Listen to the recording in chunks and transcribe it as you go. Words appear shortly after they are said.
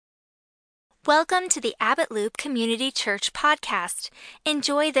Welcome to the Abbott Loop Community Church podcast.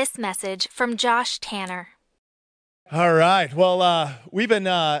 Enjoy this message from Josh Tanner. All right. Well, we've been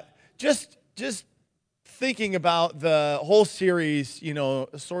just thinking about the whole series,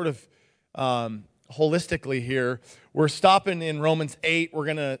 sort of holistically here. We're stopping in Romans 8. We're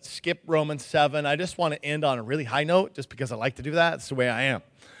going to skip Romans 7. I just want to end on a really high note just because I like to do that. It's the way I am.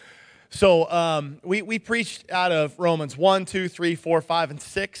 So we preached out of Romans 1, 2, 3, 4, 5, and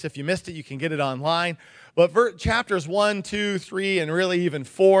 6. If you missed it, you can get it online. But chapters 1, 2, 3, and really even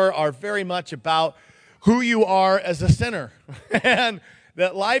 4 are very much about who you are as a sinner. And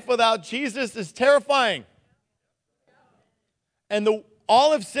that life without Jesus is terrifying. And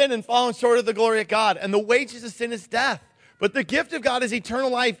all have sinned and fallen short of the glory of God. And the wages of sin is death. But the gift of God is eternal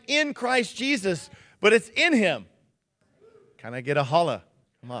life in Christ Jesus. But it's in Him. Can I get a holla?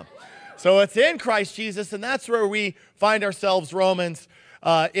 Come on. So it's in Christ Jesus, and that's where we find ourselves, Romans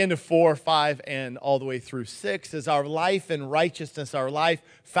into 4, 5, and all the way through 6, is our life in righteousness, our life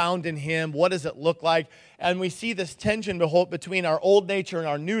found in Him. What does it look like? And we see this tension between our old nature and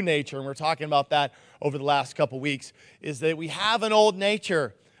our new nature, and we're talking about that over the last couple weeks, is that we have an old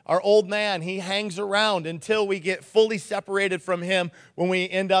nature. Our old man, he hangs around until we get fully separated from him when we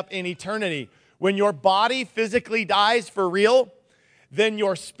end up in eternity. When your body physically dies for real, then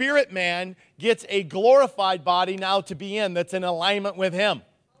your spirit man gets a glorified body now to be in that's in alignment with him,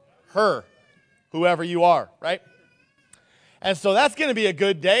 her, whoever you are, right? And so that's going to be a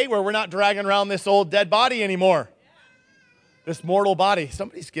good day where we're not dragging around this old dead body anymore. This mortal body.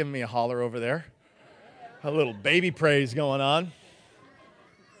 Somebody's giving me a holler over there. A little baby praise going on.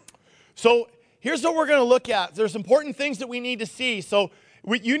 So here's what we're going to look at. There's important things that we need to see. So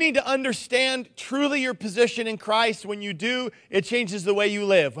you need to understand truly your position in Christ. When you do, it changes the way you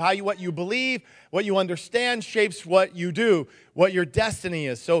live. What you believe, what you understand shapes what you do, what your destiny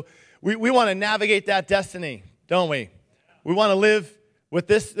is. So we want to navigate that destiny, don't we? We want to live with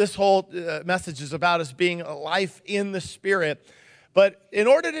this whole message is about us being a life in the Spirit. But in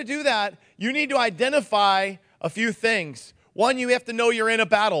order to do that, you need to identify a few things. One, you have to know you're in a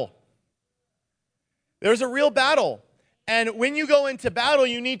battle. There's a real battle. And when you go into battle,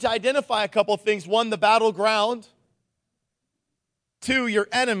 you need to identify a couple of things. One, the battleground. 2, your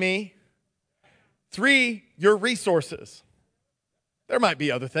enemy. 3, your resources. There might be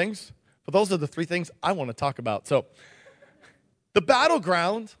other things, but those are the 3 things I want to talk about. So, the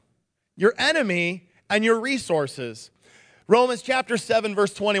battleground, your enemy, and your resources. Romans chapter 7,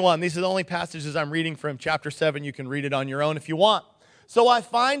 verse 21. These are the only passages I'm reading from chapter 7. You can read it on your own if you want. So I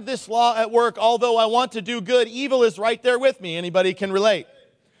find this law at work, although I want to do good, evil is right there with me. Anybody can relate.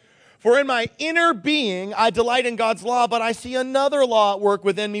 For in my inner being, I delight in God's law, but I see another law at work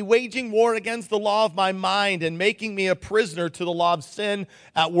within me, waging war against the law of my mind and making me a prisoner to the law of sin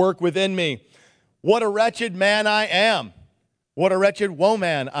at work within me. What a wretched man I am. What a wretched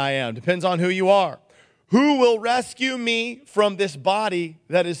woman I am. Depends on who you are. Who will rescue me from this body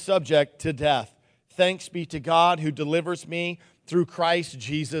that is subject to death? Thanks be to God who delivers me through Christ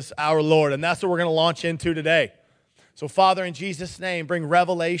Jesus our Lord. And that's what we're going to launch into today. So, Father, in Jesus' name, bring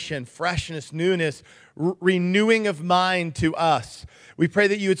revelation, freshness, newness, renewing of mind to us. We pray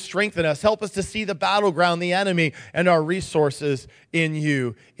that you would strengthen us. Help us to see the battleground, the enemy, and our resources in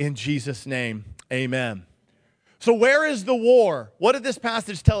you. In Jesus' name, amen. So where is the war? What did this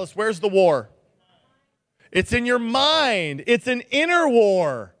passage tell us? Where's the war? It's in your mind. It's an inner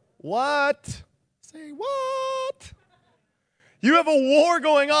war. What? Say what? You have a war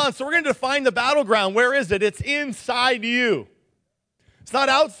going on, so we're going to define the battleground. Where is it? It's inside you. It's not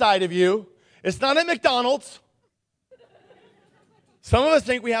outside of you. It's not at McDonald's. Some of us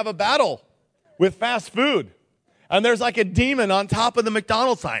think we have a battle with fast food, and there's like a demon on top of the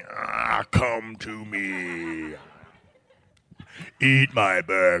McDonald's sign. Come to me. Eat my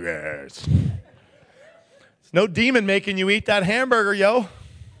burgers. It's no demon making you eat that hamburger, yo.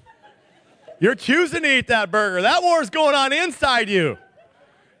 You're choosing to eat that burger. That war's going on inside you.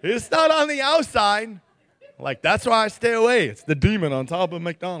 It's not on the outside. Like, that's why I stay away. It's the demon on top of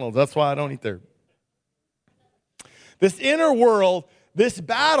McDonald's. That's why I don't eat there. This inner world, this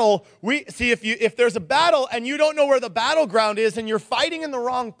battle, if there's a battle and you don't know where the battleground is and you're fighting in the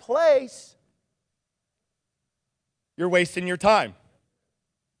wrong place, you're wasting your time.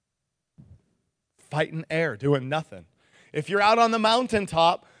 Fighting air, doing nothing. If you're out on the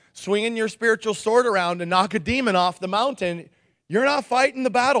mountaintop, swinging your spiritual sword around and knock a demon off the mountain, you're not fighting the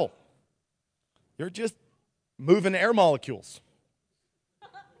battle. You're just moving air molecules.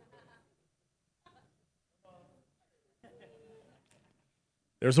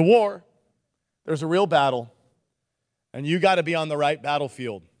 There's a war. There's a real battle. And you got to be on the right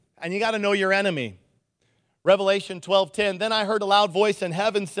battlefield. And you got to know your enemy. Revelation 12:10, then I heard a loud voice in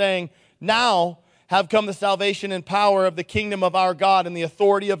heaven saying, now have come the salvation and power of the kingdom of our God and the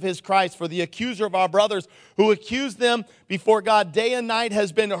authority of his Christ. For the accuser of our brothers who accused them before God day and night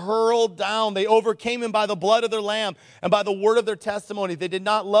has been hurled down. They overcame him by the blood of their lamb and by the word of their testimony. They did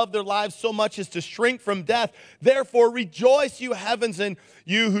not love their lives so much as to shrink from death. Therefore rejoice, you heavens, and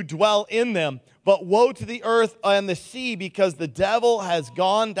you who dwell in them. But woe to the earth and the sea, because the devil has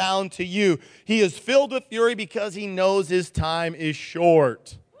gone down to you. He is filled with fury because he knows his time is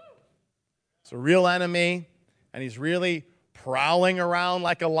short. It's a real enemy, and he's really prowling around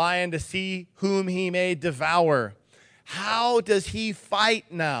like a lion to see whom he may devour. How does he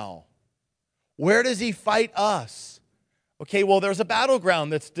fight now? Where does he fight us? Okay, well, there's a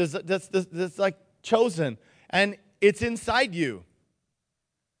battleground that's like chosen, and it's inside you.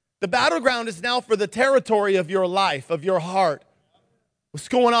 The battleground is now for the territory of your life, of your heart. What's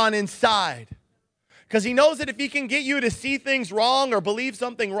going on inside? Because he knows that if he can get you to see things wrong or believe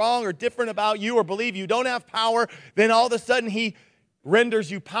something wrong or different about you or believe you don't have power, then all of a sudden he renders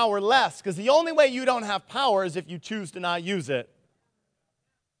you powerless. Because the only way you don't have power is if you choose to not use it.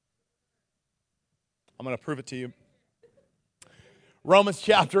 I'm going to prove it to you. Romans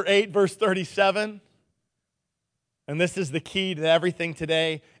chapter 8, verse 37. And this is the key to everything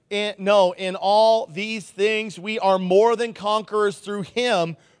today. In all these things we are more than conquerors through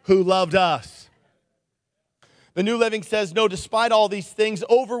him who loved us. The New Living says, no, despite all these things,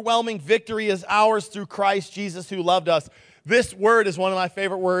 overwhelming victory is ours through Christ Jesus who loved us. This word is one of my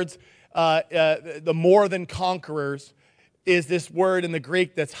favorite words. The more than conquerors is this word in the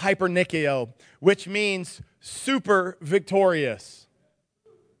Greek that's hypernikeo, which means super victorious.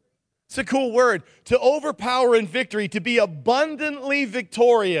 It's a cool word. To overpower in victory, to be abundantly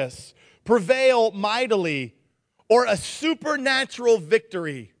victorious, prevail mightily, or a supernatural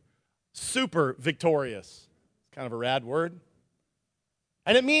victory. Super victorious. It's kind of a rad word.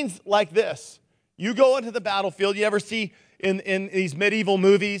 And it means like this. You go into the battlefield. You ever see in these medieval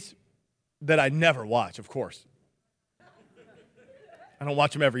movies that I never watch, of course. I don't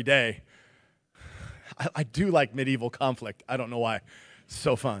watch them every day. I do like medieval conflict. I don't know why. It's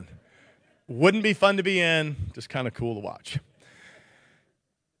so fun. Wouldn't be fun to be in, just kind of cool to watch.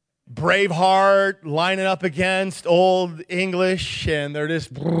 Braveheart lining up against Old English, and they're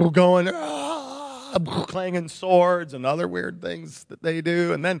just going, clanging swords and other weird things that they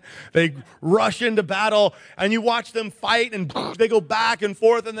do. And then they rush into battle, and you watch them fight, and they go back and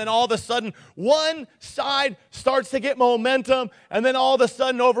forth, and then all of a sudden, one side starts to get momentum, and then all of a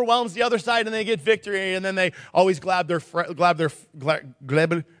sudden overwhelms the other side, and they get victory, and then they always grab their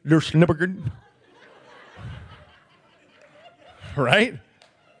snippergun. Right?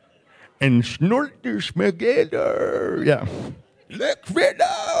 And snort the spaghetti. Yeah. Look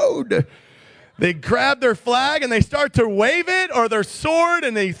reload. They grab their flag and they start to wave it, or their sword,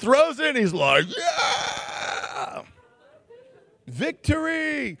 and he throws it and he's like, yeah!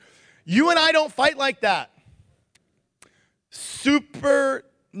 Victory! You and I don't fight like that.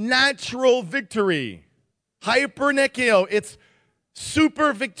 Supernatural victory. Hypernikeo. It's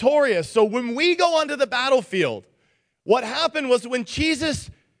super victorious. So when we go onto the battlefield, what happened was when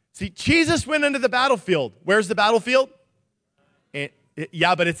Jesus went into the battlefield. Where's the battlefield?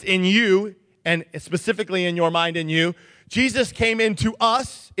 Yeah, but it's in you, and specifically in your mind, in you. Jesus came into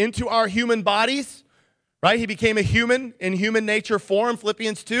us, into our human bodies, right? He became a human in human nature form.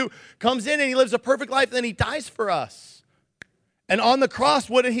 Philippians 2 comes in and he lives a perfect life, and then he dies for us. And on the cross,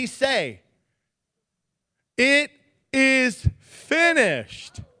 what did he say? It is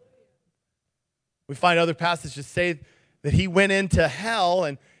finished. We find other passages say that he went into hell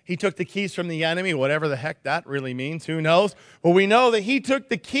and he took the keys from the enemy, whatever the heck that really means, who knows? But we know that he took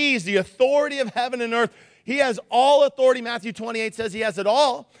the keys, the authority of heaven and earth. He has all authority. Matthew 28 says he has it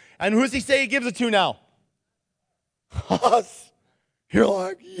all. And who does he say he gives it to now? Us. You're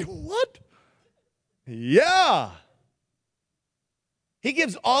like, what? Yeah. He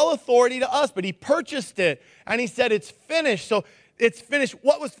gives all authority to us, but he purchased it, and he said it's finished. So it's finished.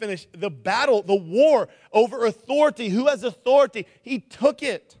 What was finished? The battle, the war over authority. Who has authority? He took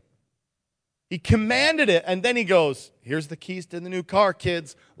it. He commanded it, and then he goes, here's the keys to the new car,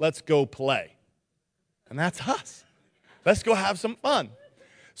 kids. Let's go play. And that's us. Let's go have some fun.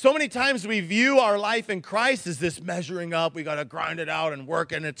 So many times we view our life in Christ as this measuring up. We got to grind it out and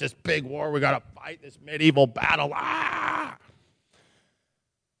work, and it's this big war. We got to fight this medieval battle.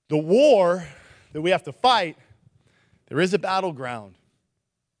 The war that we have to fight, there is a battleground,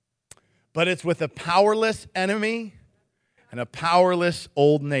 but it's with a powerless enemy and a powerless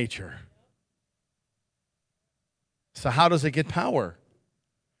old nature. So how does it get power?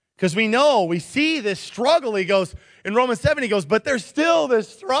 Because we see this struggle. He goes, in Romans 7, he goes, but there's still this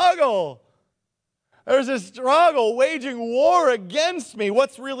struggle. There's this struggle waging war against me.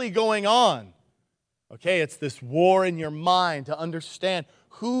 What's really going on? Okay, it's this war in your mind to understand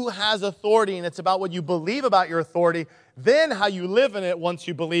who has authority, and it's about what you believe about your authority, then how you live in it once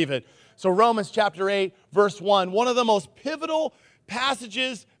you believe it. So Romans chapter 8, verse 1, one of the most pivotal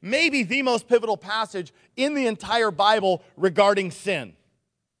passages, maybe the most pivotal passage in the entire Bible regarding sin.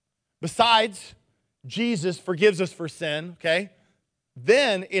 Besides, Jesus forgives us for sin, okay?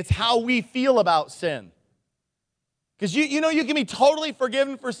 Then it's how we feel about sin. Because you know you can be totally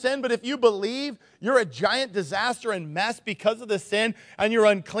forgiven for sin, but if you believe you're a giant disaster and mess because of the sin, and you're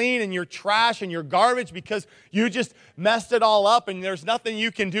unclean and you're trash and you're garbage because you just messed it all up and there's nothing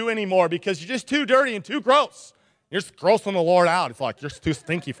you can do anymore because you're just too dirty and too gross. You're just grossing the Lord out. It's like, you're too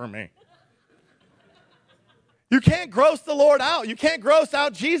stinky for me. You can't gross the Lord out. You can't gross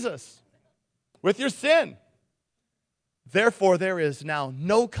out Jesus with your sin. Therefore, there is now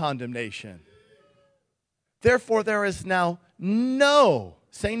no condemnation. Therefore, there is now no.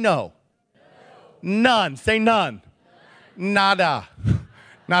 Say no. None. Say none. Nada.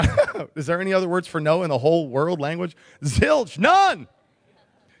 Nada. Is there any other words for no in the whole world language? Zilch. None.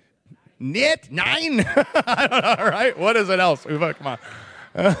 Nit. Nine. I don't know, right? What is it else? Come on.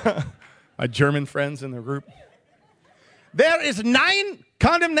 My German friends in the group. There is nine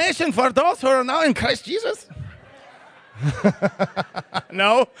condemnation for those who are now in Christ Jesus.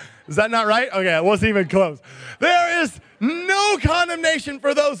 No? Is that not right? Okay, it wasn't even close. There is no condemnation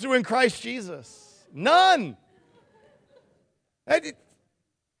for those who are in Christ Jesus. None.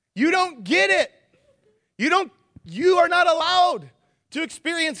 You don't get it. You are not allowed to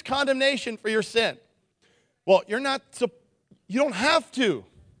experience condemnation for your sin. Well, you don't have to.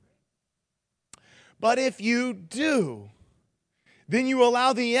 But if you do, then you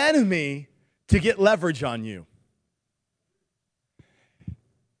allow the enemy to get leverage on you.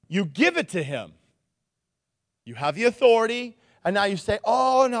 You give it to him. You have the authority, and now you say,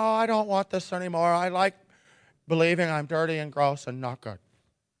 oh, no, I don't want this anymore. I like believing I'm dirty and gross and not good.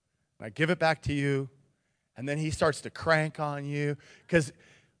 And I give it back to you, and then he starts to crank on you. Because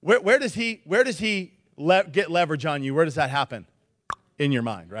where does he get leverage on you? Where does that happen? In your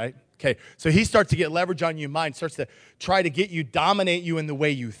mind, right? Okay, so he starts to get leverage on your mind, starts to try to get you, dominate you in the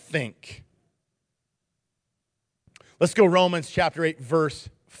way you think. Let's go Romans chapter 8, verse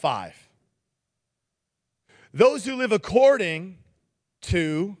 5. Those who live according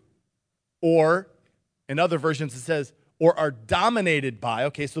to, or in other versions it says, or are dominated by.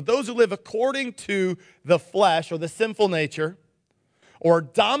 Okay, so those who live according to the flesh or the sinful nature, or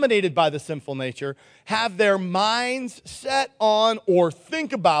dominated by the sinful nature, have their minds set on or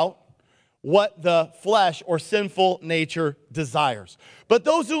think about what the flesh or sinful nature desires. But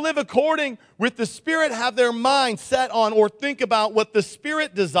those who live according with the Spirit have their mind set on or think about what the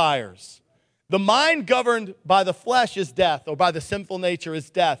Spirit desires. The mind governed by the flesh is death, or by the sinful nature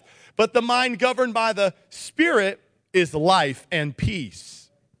is death. But the mind governed by the Spirit is life and peace.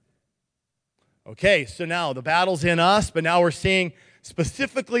 Okay, so now the battle's in us, but now we're seeing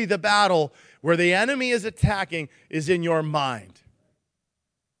specifically the battle where the enemy is attacking is in your mind.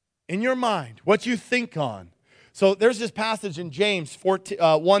 In your mind, what you think on. So there's this passage in James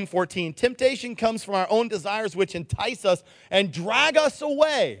 1:14. Temptation comes from our own desires which entice us and drag us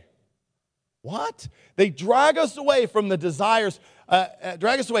away. What? They drag us away from the desires,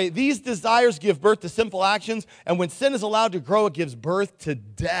 drag us away. These desires give birth to sinful actions, and when sin is allowed to grow, it gives birth to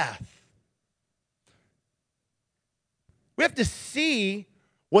death. We have to see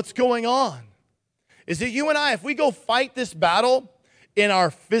what's going on. Is that you and I, if we go fight this battle in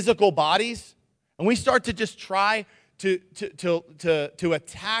our physical bodies, and we start to just try to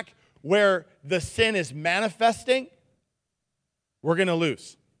attack where the sin is manifesting, we're going to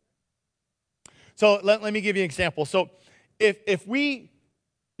lose. So let me give you an example. So if we,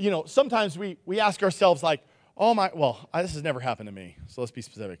 sometimes we ask ourselves like, oh my, well, this has never happened to me, so let's be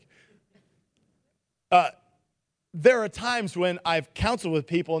specific. There are times when I've counseled with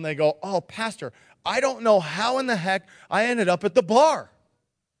people and they go, oh, Pastor, I don't know how in the heck I ended up at the bar.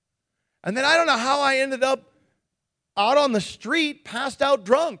 And then I don't know how I ended up out on the street, passed out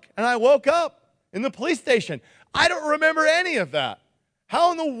drunk, and I woke up in the police station. I don't remember any of that.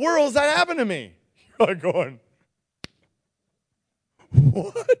 How in the world has that happened to me? You're like going,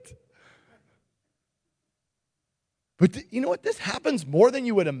 what? But you know what? This happens more than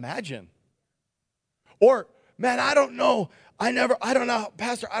you would imagine. Or, man, I don't know,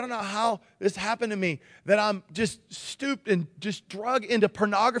 Pastor, I don't know how this happened to me, that I'm just stooped and just drug into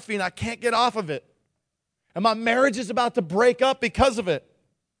pornography and I can't get off of it. And my marriage is about to break up because of it.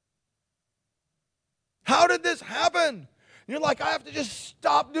 How did this happen? And you're like, I have to just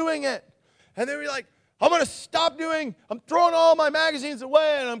stop doing it. And then you're like, I'm going to stop I'm throwing all my magazines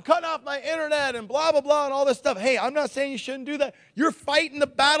away and I'm cutting off my internet and blah, blah, blah and all this stuff. Hey, I'm not saying you shouldn't do that. You're fighting the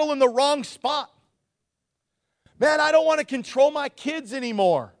battle in the wrong spot. Man, I don't want to control my kids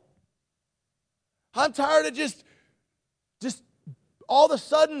anymore. I'm tired of just all of a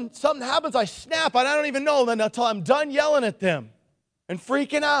sudden something happens, I snap, and I don't even know then until I'm done yelling at them and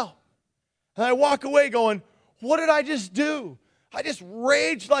freaking out. And I walk away going, what did I just do? I just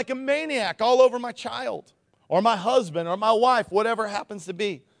raged like a maniac all over my child or my husband or my wife, whatever it happens to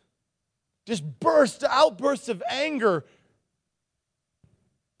be. Just outbursts of anger.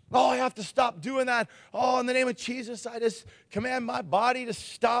 Oh, I have to stop doing that. Oh, in the name of Jesus, I just command my body to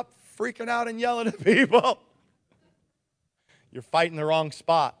stop freaking out and yelling at people. You're fighting the wrong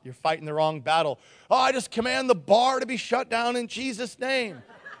spot. You're fighting the wrong battle. Oh, I just command the bar to be shut down in Jesus' name.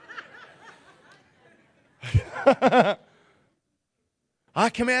 I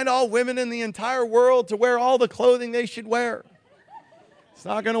command all women in the entire world to wear all the clothing they should wear. It's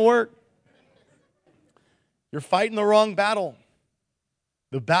not going to work. You're fighting the wrong battle.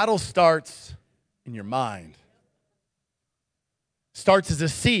 The battle starts in your mind. Starts as a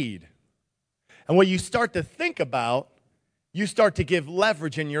seed. And what you start to think about, you start to give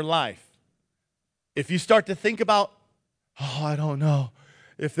leverage in your life. If you start to think about, oh, I don't know,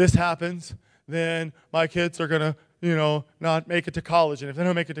 if this happens, then my kids are going to, not make it to college. And if they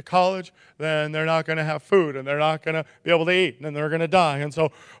don't make it to college, then they're not going to have food and they're not going to be able to eat and then they're going to die. And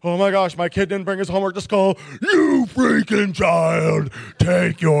so, oh my gosh, my kid didn't bring his homework to school. You freaking child,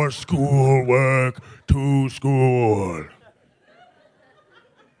 take your schoolwork to school.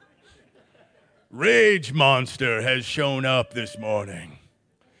 Rage monster has shown up this morning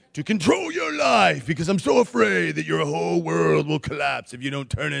to control your life because I'm so afraid that your whole world will collapse if you don't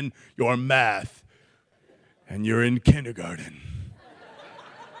turn in your math and you're in kindergarten.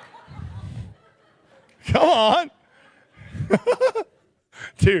 Come on.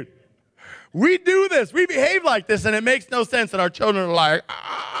 Dude, we do this. We behave like this and it makes no sense and our children are like,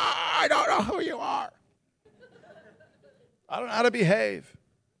 I don't know who you are. I don't know how to behave.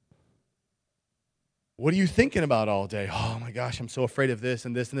 What are you thinking about all day? Oh my gosh, I'm so afraid of this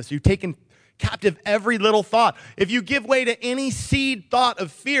and this and this. You've taken captive every little thought. If you give way to any seed thought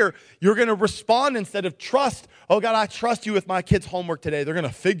of fear, you're going to respond instead of trust. Oh God, I trust you with my kids' homework today. They're going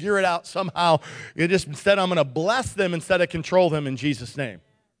to figure it out somehow. Instead, I'm going to bless them instead of control them in Jesus' name.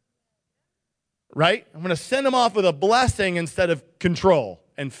 Right? I'm going to send them off with a blessing instead of control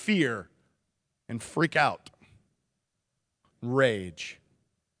and fear and freak out. Rage.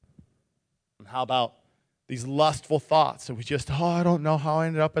 And how about these lustful thoughts? And I don't know how I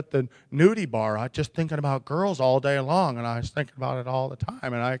ended up at the nudie bar. I was just thinking about girls all day long, and I was thinking about it all the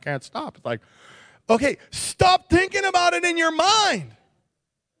time, and I can't stop. It's like, okay, stop thinking about it in your mind.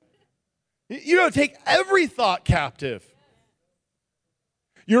 You don't take every thought captive.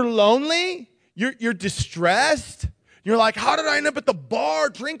 You're lonely. You're distressed. You're like, how did I end up at the bar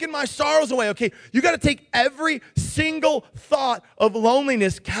drinking my sorrows away? Okay, you got to take every single thought of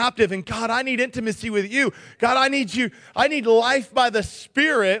loneliness captive. And God, I need intimacy with you. God, I need you. I need life by the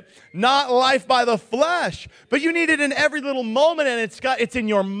Spirit, not life by the flesh. But you need it in every little moment, and it's in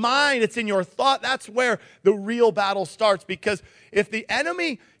your mind. It's in your thought. That's where the real battle starts. Because if the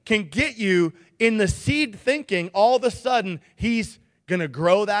enemy can get you in the seed thinking, all of a sudden, he's going to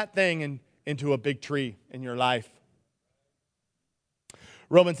grow that thing into a big tree in your life.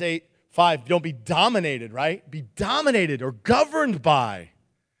 Romans 8:5, don't be dominated, right? Be dominated or governed by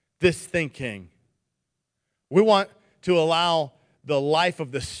this thinking. We want to allow the life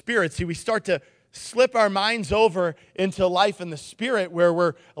of the Spirit. See, we start to slip our minds over into life in the Spirit where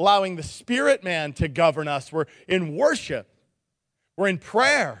we're allowing the Spirit man to govern us. We're in worship. We're in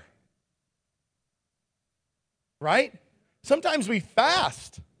prayer. Right? Sometimes we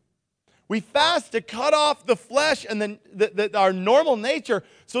fast. We fast to cut off the flesh and then our normal nature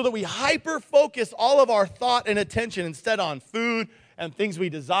so that we hyper-focus all of our thought and attention instead on food and things we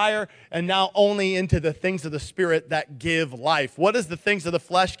desire and now only into the things of the Spirit that give life. What does the things of the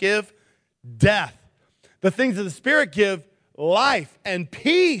flesh give? Death. The things of the Spirit give life and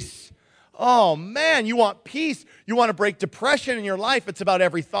peace. Oh man, you want peace. You want to break depression in your life. It's about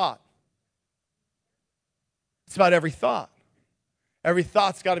every thought. It's about every thought. Every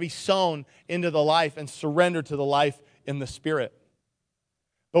thought's got to be sown into the life and surrendered to the life in the Spirit.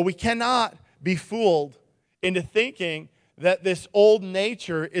 But we cannot be fooled into thinking that this old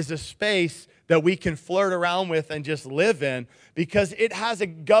nature is a space that we can flirt around with and just live in, because it has a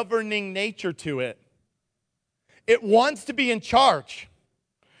governing nature to it. It wants to be in charge.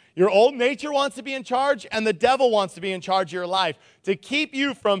 Your old nature wants to be in charge, and the devil wants to be in charge of your life to keep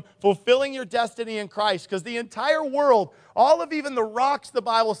you from fulfilling your destiny in Christ. Because the entire world, all of even the rocks, the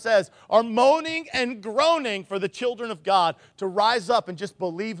Bible says, are moaning and groaning for the children of God to rise up and just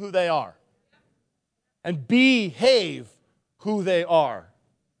believe who they are and behave who they are.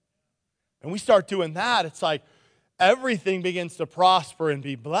 And we start doing that, it's like everything begins to prosper and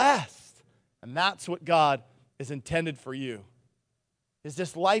be blessed. And that's what God is intended for you. Is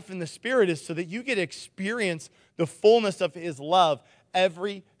this life in the Spirit is so that you get to experience the fullness of His love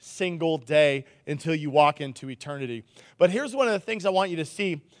every single day until you walk into eternity. But here's one of the things I want you to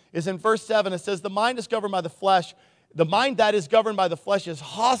see is in verse 7, it says, the mind is governed by the flesh. The mind that is governed by the flesh is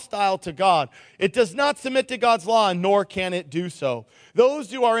hostile to God. It does not submit to God's law, nor can it do so.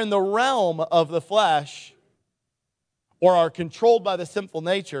 Those who are in the realm of the flesh or are controlled by the sinful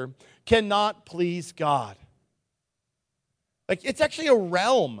nature cannot please God. Like, it's actually a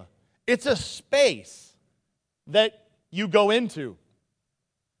realm. It's a space that you go into.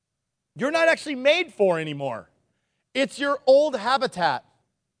 You're not actually made for anymore. It's your old habitat.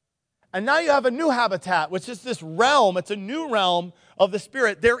 And now you have a new habitat, which is this realm. It's a new realm of the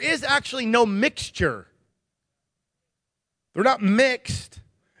Spirit. There is actually no mixture. They're not mixed.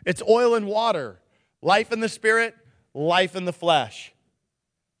 It's oil and water. Life in the Spirit, life in the flesh.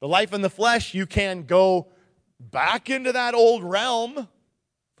 The life in the flesh, you can go back into that old realm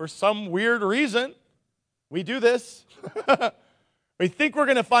for some weird reason. We do this. We think we're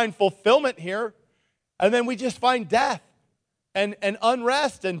going to find fulfillment here, and then we just find death and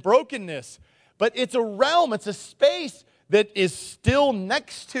unrest and brokenness. But it's a realm, it's a space that is still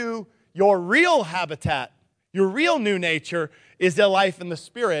next to your real habitat. Your real new nature is a life in the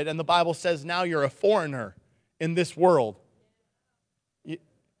Spirit, and the Bible says now you're a foreigner in this world.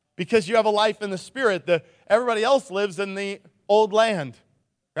 Because you have a life in the Spirit, everybody else lives in the old land,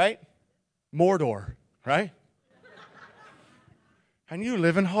 right? Mordor, right? And you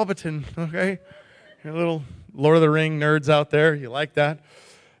live in Hobbiton, okay? You're little Lord of the Ring nerds out there. You like that?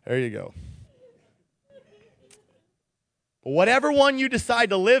 There you go. But whatever one you decide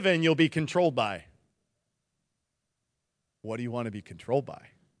to live in, you'll be controlled by. What do you want to be controlled by?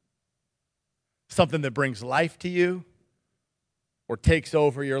 Something that brings life to you, or takes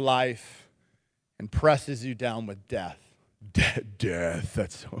over your life and presses you down with death. Death,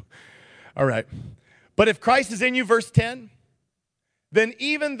 that's so... All right. But if Christ is in you, verse 10, then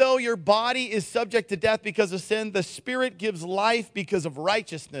even though your body is subject to death because of sin, the Spirit gives life because of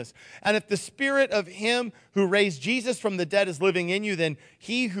righteousness. And if the Spirit of Him who raised Jesus from the dead is living in you, then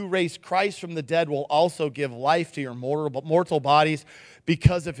He who raised Christ from the dead will also give life to your mortal bodies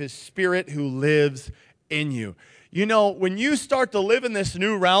because of His Spirit who lives in you. You know, when you start to live in this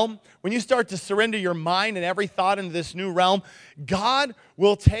new realm, when you start to surrender your mind and every thought into this new realm, God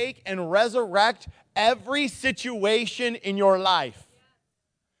will take and resurrect every situation in your life.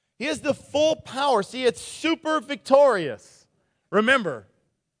 He has the full power. See, it's super victorious. Remember,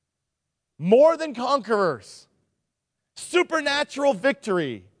 more than conquerors. Supernatural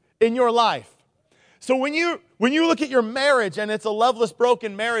victory in your life. So when you look at your marriage and it's a loveless,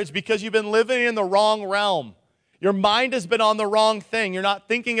 broken marriage because you've been living in the wrong realm, your mind has been on the wrong thing. You're not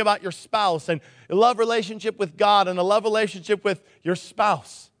thinking about your spouse and a love relationship with God and a love relationship with your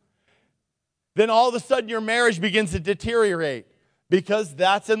spouse. Then all of a sudden your marriage begins to deteriorate because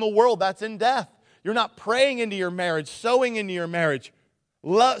that's in the world, that's in death. You're not praying into your marriage, sowing into your marriage,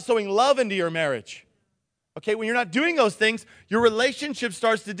 sowing love into your marriage. Okay, when you're not doing those things, your relationship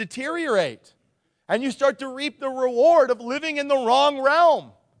starts to deteriorate. And you start to reap the reward of living in the wrong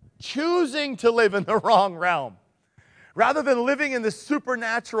realm, choosing to live in the wrong realm. Rather than living in the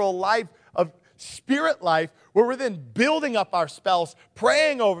supernatural life of spirit life, where we're then building up our spouse,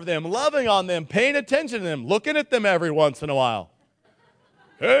 praying over them, loving on them, paying attention to them, looking at them every once in a while.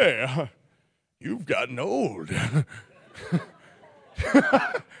 Hey, you've gotten old.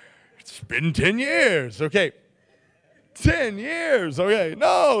 It's been 10 years. Okay. 10 years. Okay.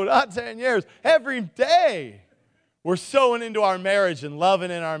 No, not 10 years. Every day we're sowing into our marriage and loving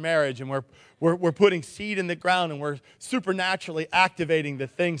in our marriage, and we're putting seed in the ground, and we're supernaturally activating the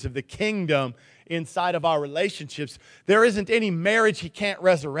things of the kingdom inside of our relationships. There isn't any marriage He can't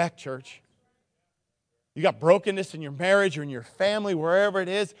resurrect, church. You got brokenness in your marriage or in your family, wherever it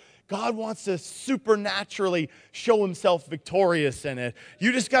is. God wants to supernaturally show Himself victorious in it.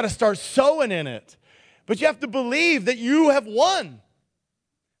 You just got to start sowing in it. But you have to believe that you have won.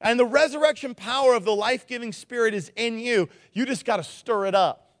 And the resurrection power of the life-giving Spirit is in you. You just got to stir it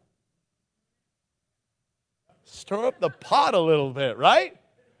up. Stir up the pot a little bit, right?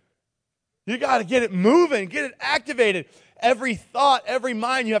 You got to get it moving, get it activated. Every thought, every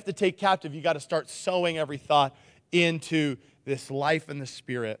mind you have to take captive. You got to start sowing every thought into this life in the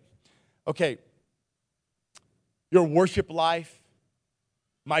Spirit. Okay, your worship life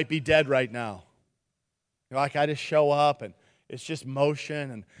might be dead right now. You're like, I just show up and it's just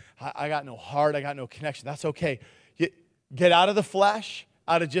motion and I got no heart, I got no connection. That's okay. You get out of the flesh,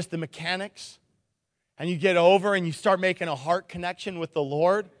 out of just the mechanics, and you get over and you start making a heart connection with the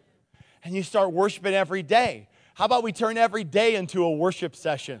Lord, and you start worshiping every day. How about we turn every day into a worship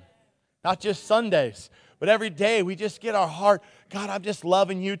session? Not just Sundays, but every day we just get our heart. God, I'm just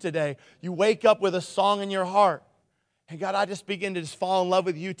loving you today. You wake up with a song in your heart. And God, I just begin to just fall in love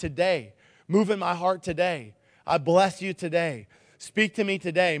with you today. Move in my heart today. I bless you today. Speak to me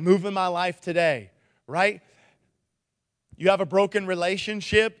today. Move in my life today. Right? You have a broken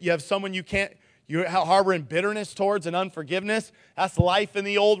relationship. You have someone you're harboring bitterness towards and unforgiveness. That's life in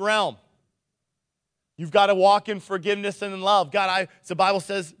the old realm. You've got to walk in forgiveness and in love. God, the Bible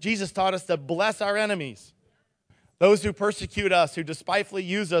says, Jesus taught us to bless our enemies. Those who persecute us, who despitefully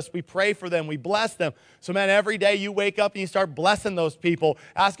use us, we pray for them, we bless them. So man, every day you wake up and you start blessing those people,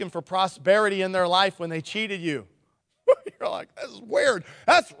 asking for prosperity in their life when they cheated you. You're like, this is weird.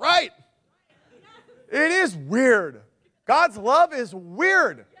 That's right. It is weird. God's love is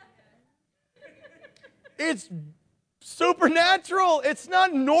weird. It's supernatural. It's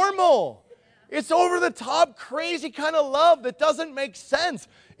not normal. It's over the top, crazy kind of love that doesn't make sense.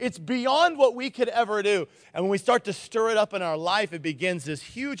 It's beyond what we could ever do. And when we start to stir it up in our life, it begins this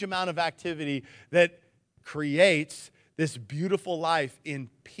huge amount of activity that creates this beautiful life in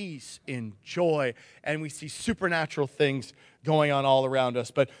peace, in joy. And we see supernatural things going on all around us.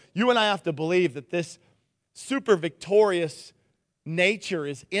 But you and I have to believe that this super victorious nature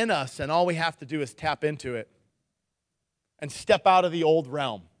is in us, and all we have to do is tap into it and step out of the old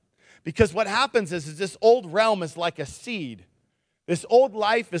realm. Because what happens is this old realm is like a seed. This old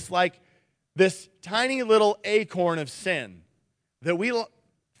life is like this tiny little acorn of sin that we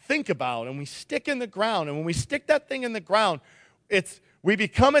think about and we stick in the ground. And when we stick that thing in the ground, we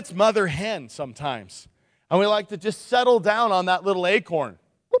become its mother hen sometimes. And we like to just settle down on that little acorn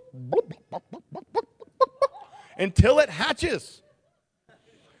until it hatches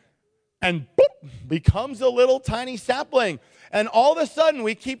and becomes a little tiny sapling. And all of a sudden,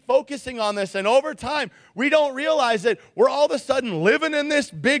 we keep focusing on this. And over time, we don't realize that we're all of a sudden living in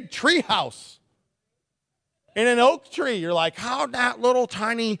this big tree house. In an oak tree. You're like, how'd that little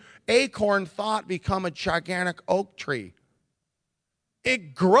tiny acorn thought become a gigantic oak tree?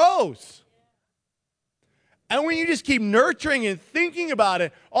 It grows. And when you just keep nurturing and thinking about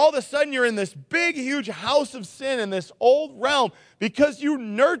it, all of a sudden you're in this big, huge house of sin in this old realm because you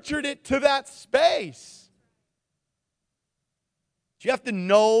nurtured it to that space. You have to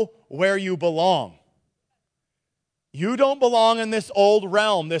know where you belong. You don't belong in this old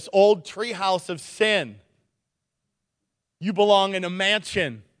realm, this old treehouse of sin. You belong in a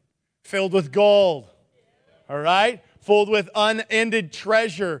mansion filled with gold, all right? Filled with unended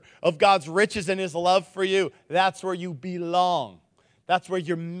treasure of God's riches and His love for you. That's where you belong. That's where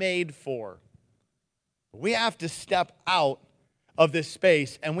you're made for. We have to step out of this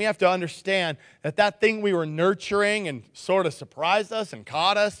space, and we have to understand that that thing we were nurturing and sort of surprised us and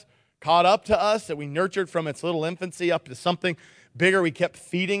caught up to us, that we nurtured from its little infancy up to something bigger, we kept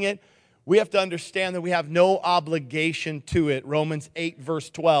feeding it. We have to understand that we have no obligation to it. Romans 8, verse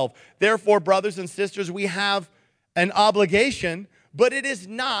 12. Therefore, brothers and sisters, we have an obligation, but it is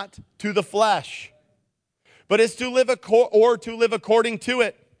not to the flesh, but it's to live according to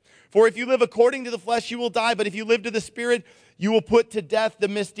it. For if you live according to the flesh, you will die. But if you live to the Spirit, you will put to death the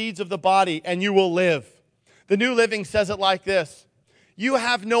misdeeds of the body, and you will live. The New Living says it like this. You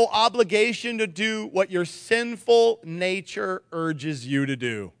have no obligation to do what your sinful nature urges you to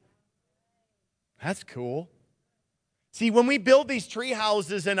do. That's cool. See, when we build these tree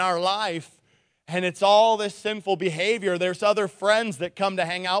houses in our life, and it's all this sinful behavior, there's other friends that come to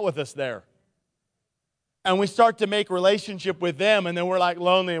hang out with us there. And we start to make relationship with them, and then we're like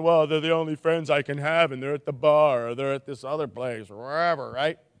lonely. Well, they're the only friends I can have, and they're at the bar, or they're at this other place, or wherever,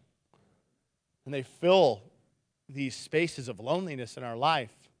 right? And they fill these spaces of loneliness in our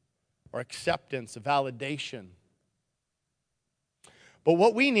life, or acceptance, validation. But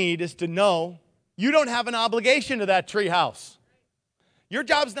what we need is to know you don't have an obligation to that tree house. Your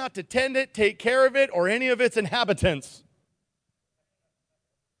job's not to tend it, take care of it, or any of its inhabitants.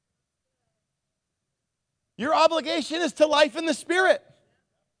 Your obligation is to life in the Spirit.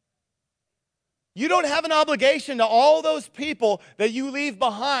 You don't have an obligation to all those people that you leave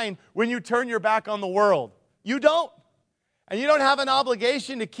behind when you turn your back on the world. You don't. And you don't have an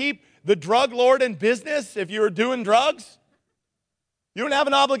obligation to keep the drug lord in business if you're doing drugs. You don't have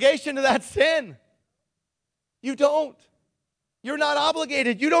an obligation to that sin. You don't. You're not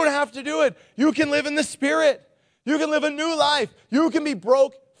obligated. You don't have to do it. You can live in the Spirit. You can live a new life. You can be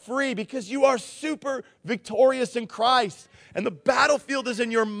broke free because you are super victorious in Christ. And the battlefield is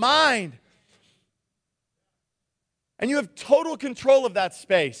in your mind. And you have total control of that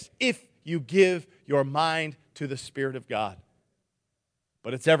space if you give your mind to the Spirit of God.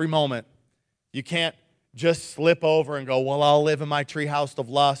 But it's every moment. You can't just slip over and go, well, I'll live in my treehouse of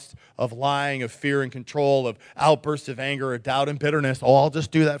lust, of lying, of fear and control, of outbursts of anger, or doubt and bitterness. Oh, I'll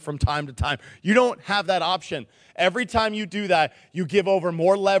just do that from time to time. You don't have that option. Every time you do that, you give over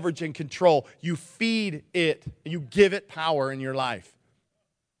more leverage and control. You feed it. You give it power in your life.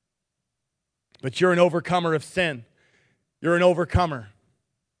 But you're an overcomer of sin. You're an overcomer.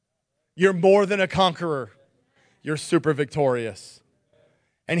 You're more than a conqueror. You're super victorious.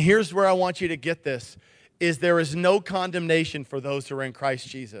 And here's where I want you to get this, is there is no condemnation for those who are in Christ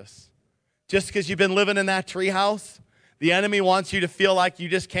Jesus. Just because you've been living in that treehouse, the enemy wants you to feel like you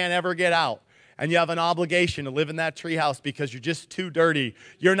just can't ever get out. And you have an obligation to live in that treehouse because you're just too dirty.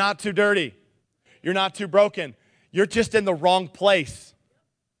 You're not too dirty. You're not too broken. You're just in the wrong place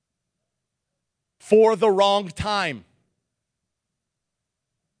for the wrong time.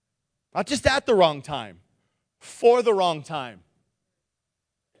 Not just at the wrong time, for the wrong time.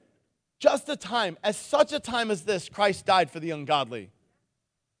 Just a time, at such a time as this, Christ died for the ungodly.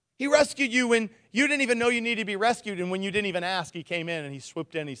 He rescued you when you didn't even know you needed to be rescued, and when you didn't even ask, he came in and he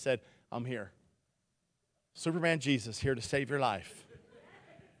swooped in and he said, I'm here. Superman Jesus, here to save your life.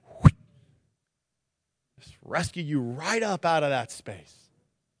 Just rescue you right up out of that space.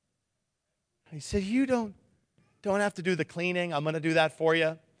 He said, you don't have to do the cleaning. I'm going to do that for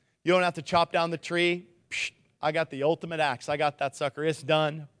you. You don't have to chop down the tree. Psh, I got the ultimate axe. I got that sucker. It's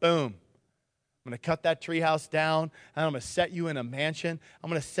done. Boom. I'm going to cut that treehouse down, and I'm going to set you in a mansion.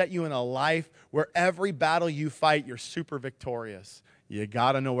 I'm going to set you in a life where every battle you fight, you're super victorious. You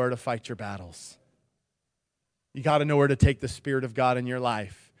got to know where to fight your battles. You got to know where to take the Spirit of God in your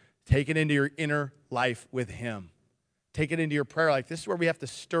life. Take it into your inner life with Him. Take it into your prayer life. This is where we have to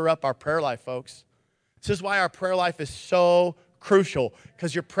stir up our prayer life, folks. This is why our prayer life is so crucial,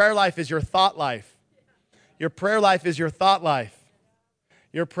 because your prayer life is your thought life. Your prayer life is your thought life.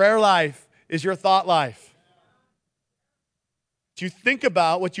 Your prayer life is your thought life. What you think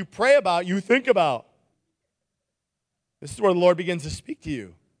about, what you pray about, you think about. This is where the Lord begins to speak to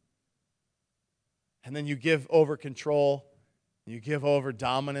you. And then you give over control, you give over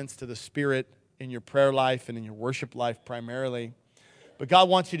dominance to the Spirit in your prayer life and in your worship life primarily. But God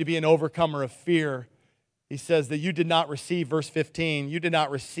wants you to be an overcomer of fear. He says that you did not receive, verse 15, you did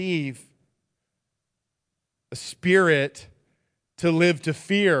not receive a spirit to live to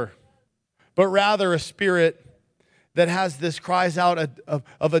fear, but rather a spirit that has this cries out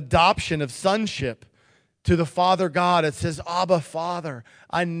of adoption, of sonship to the Father God. It says, Abba, Father,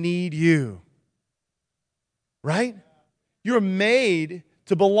 I need you. Right? You're made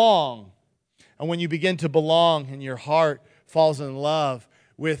to belong. And when you begin to belong and your heart falls in love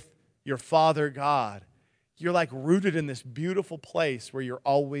with your Father God, you're like rooted in this beautiful place where you're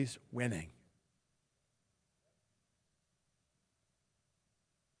always winning.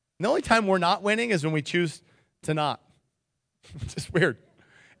 The only time we're not winning is when we choose to not. It's just weird.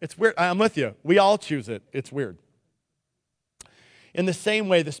 It's weird. I'm with you. We all choose it. It's weird. In the same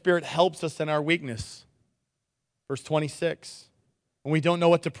way, the Spirit helps us in our weakness. Verse 26. When we don't know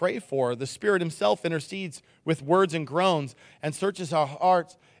what to pray for, the Spirit Himself intercedes with words and groans and searches our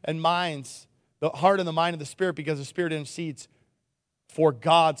hearts and minds, the heart and the mind of the Spirit, because the Spirit intercedes for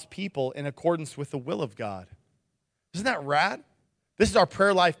God's people in accordance with the will of God. Isn't that rad? This is our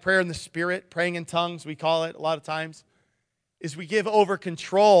prayer life, prayer in the Spirit, praying in tongues, we call it a lot of times, is we give over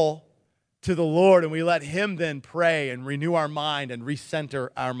control to the Lord and we let Him then pray and renew our mind and recenter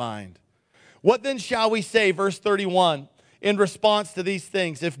our mind. What then shall we say, verse 31, in response to these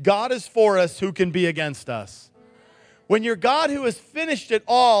things? If God is for us, who can be against us? When your God who has finished it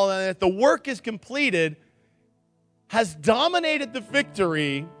all and that the work is completed has dominated the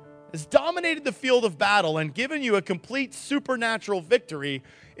victory, has dominated the field of battle and given you a complete supernatural victory,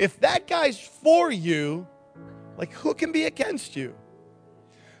 if that guy's for you, like who can be against you?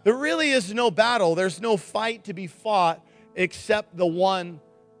 There really is no battle. There's no fight to be fought except the one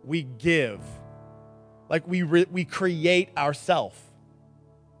we give. Like we create ourselves.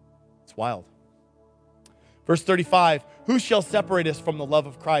 It's wild. Verse 35, who shall separate us from the love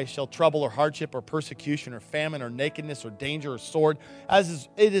of Christ? Shall trouble or hardship or persecution or famine or nakedness or danger or sword? As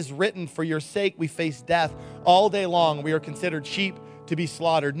it is written, for your sake we face death all day long. We are considered sheep to be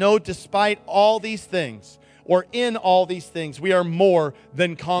slaughtered. No, despite all these things, or in all these things. We are more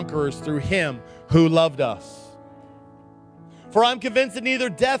than conquerors through him who loved us. For I'm convinced that neither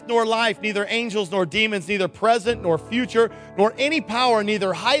death nor life, neither angels nor demons, neither present nor future, nor any power,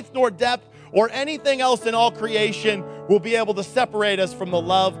 neither height nor depth, or anything else in all creation will be able to separate us from the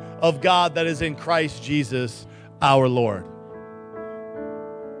love of God that is in Christ Jesus our Lord.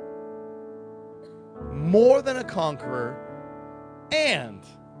 More than a conqueror, and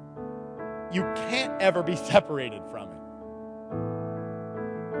you can't ever be separated from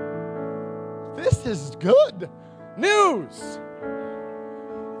it. This is good news.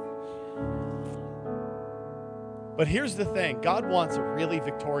 But here's the thing. God wants a really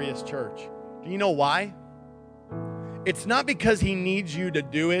victorious church. Do you know why? It's not because he needs you to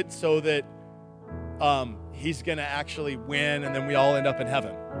do it so that he's going to actually win and then we all end up in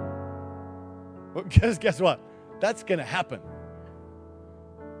heaven. Because guess what? That's going to happen.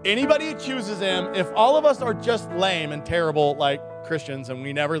 Anybody who chooses him, if all of us are just lame and terrible like Christians and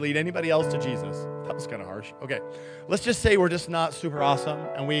we never lead anybody else to Jesus, that was kind of harsh. Okay, let's just say we're just not super awesome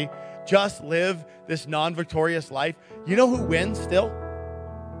and we just live this non-victorious life. You know who wins still?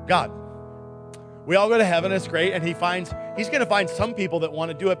 God. We all go to heaven, it's great, and he's going to find some people that want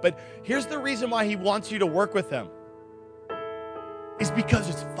to do it, but here's the reason why he wants you to work with him. It's because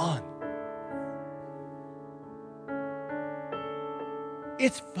it's fun.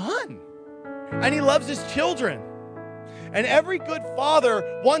 It's fun. And he loves his children. And every good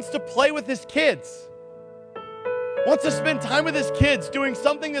father wants to play with his kids. Wants to spend time with his kids doing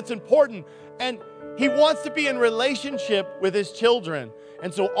something that's important. And he wants to be in relationship with his children.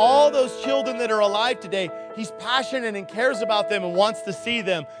 And so all those children that are alive today, he's passionate and cares about them and wants to see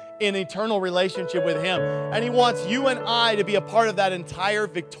them in eternal relationship with him. And he wants you and I to be a part of that entire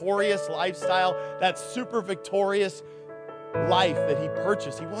victorious lifestyle, that super victorious life that he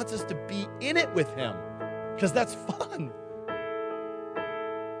purchased. He wants us to be in it with him because that's fun.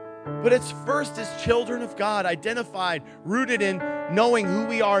 But it's first as children of God, identified, rooted in knowing who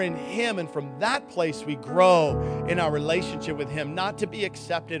we are in him. And from that place, we grow in our relationship with him, not to be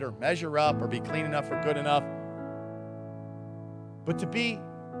accepted or measure up or be clean enough or good enough, but to be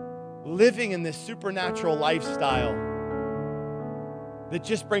living in this supernatural lifestyle that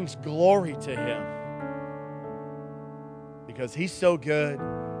just brings glory to him. Because he's so good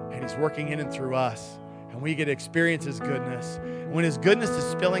and he's working in and through us. And we get to experience his goodness. And when his goodness is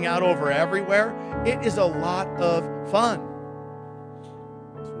spilling out over everywhere, it is a lot of fun.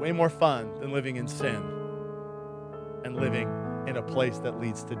 It's way more fun than living in sin and living in a place that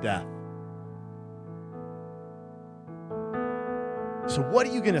leads to death. So what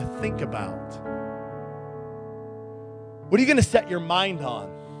are you going to think about? What are you going to set your mind on?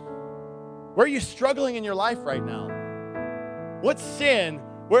 Where are you struggling in your life right now? What sin?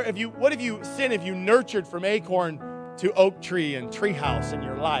 What have you nurtured from acorn to oak tree and treehouse in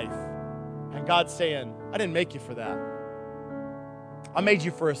your life? And God's saying, I didn't make you for that. I made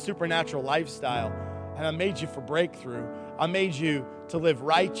you for a supernatural lifestyle, and I made you for breakthrough. I made you to live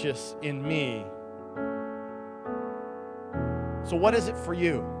righteous in me. So what is it for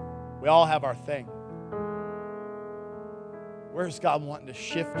you? We all have our thing. Where's God wanting to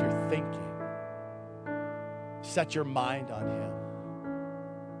shift your thinking? Set your mind on him.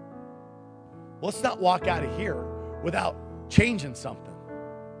 Let's not walk out of here without changing something,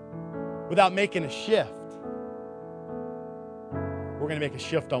 without making a shift. We're going to make a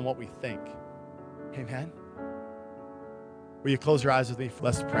shift on what we think. Amen? Will you close your eyes with me?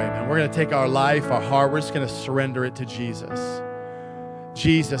 Let's pray, man. We're going to take our life, our heart, we're just going to surrender it to Jesus.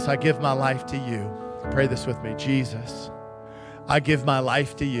 Jesus, I give my life to you. Pray this with me. Jesus, I give my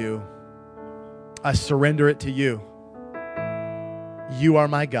life to you. I surrender it to you. You are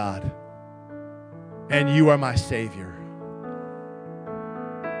my God. And you are my Savior.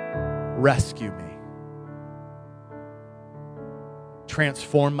 Rescue me.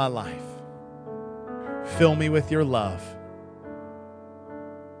 Transform my life. Fill me with your love.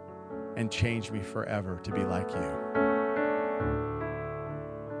 And change me forever to be like you.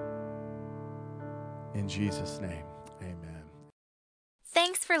 In Jesus' name, amen.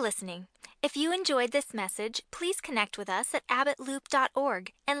 Thanks for listening. If you enjoyed this message, please connect with us at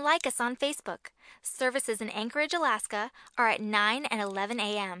abbottloop.org and like us on Facebook. Services in Anchorage, Alaska are at 9 and 11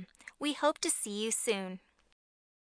 a.m. We hope to see you soon.